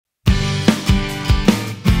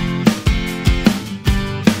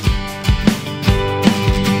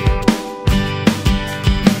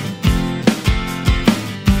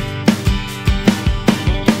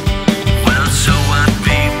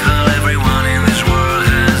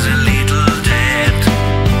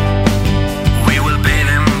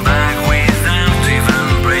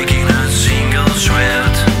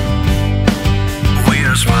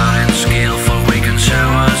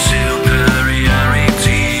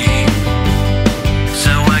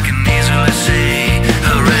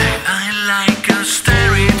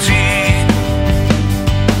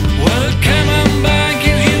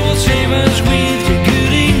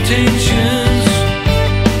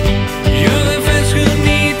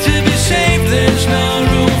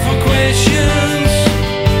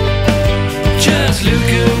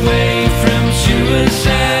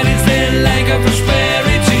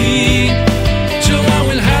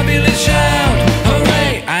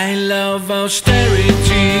I love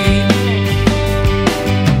austerity.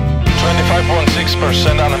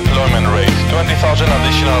 25.6% unemployment rate, 20,000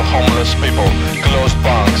 additional homeless people, closed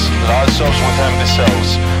banks, large shops with empty cells,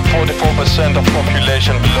 44% of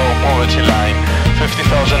population below poverty line,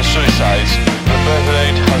 50,000 suicides, the birth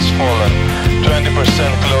rate has fallen, 20%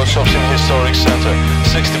 closed shops in historic center,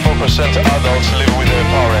 64% adults live with their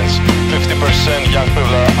parents, 50% young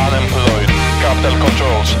people are unemployed, capital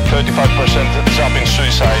controls, 35% jump in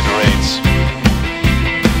suicide rates.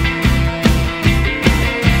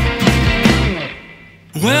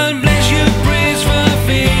 Well, bless you, praise for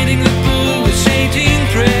feeding the poor with sating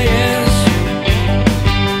prayers.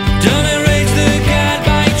 Don't erase the God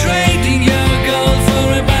by trading your gold for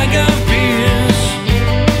a bag of beers.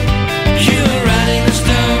 You are running the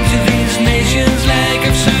stone to these nations' lack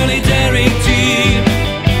of solidarity.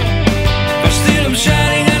 But still I'm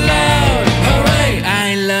shouting out loud, hurray, I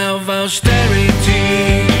love austerity.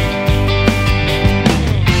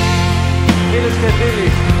 Φίλες και φίλοι,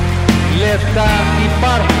 λεφτά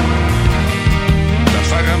υπάρχουν. Τα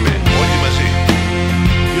φάγαμε όλοι μαζί.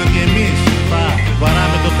 Διότι εμείς θα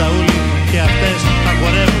βαράμε το ταούλι και αυτές θα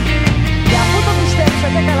χορεύουν. Και αφού το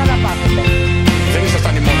πιστέψετε, καλά να πάθετε. Δεν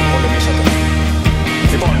ήσασταν οι μόνοι που πολεμήσατε.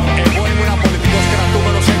 Λοιπόν, εγώ ήμουν πολιτικός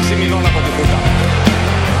κρατούμενος 6 μηνών από την Χούντα.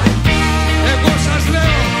 Εγώ σας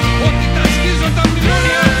λέω ότι τα σκίζω τα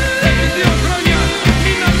μνημόνια επί 2 χρόνια,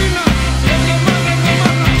 μήνα, εβδομάδα.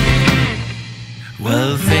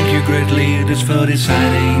 Well, thank you, great leaders, for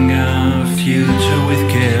deciding our future with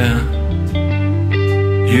care.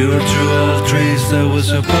 You're true altruists that will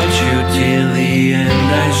support you till the end,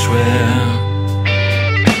 I swear.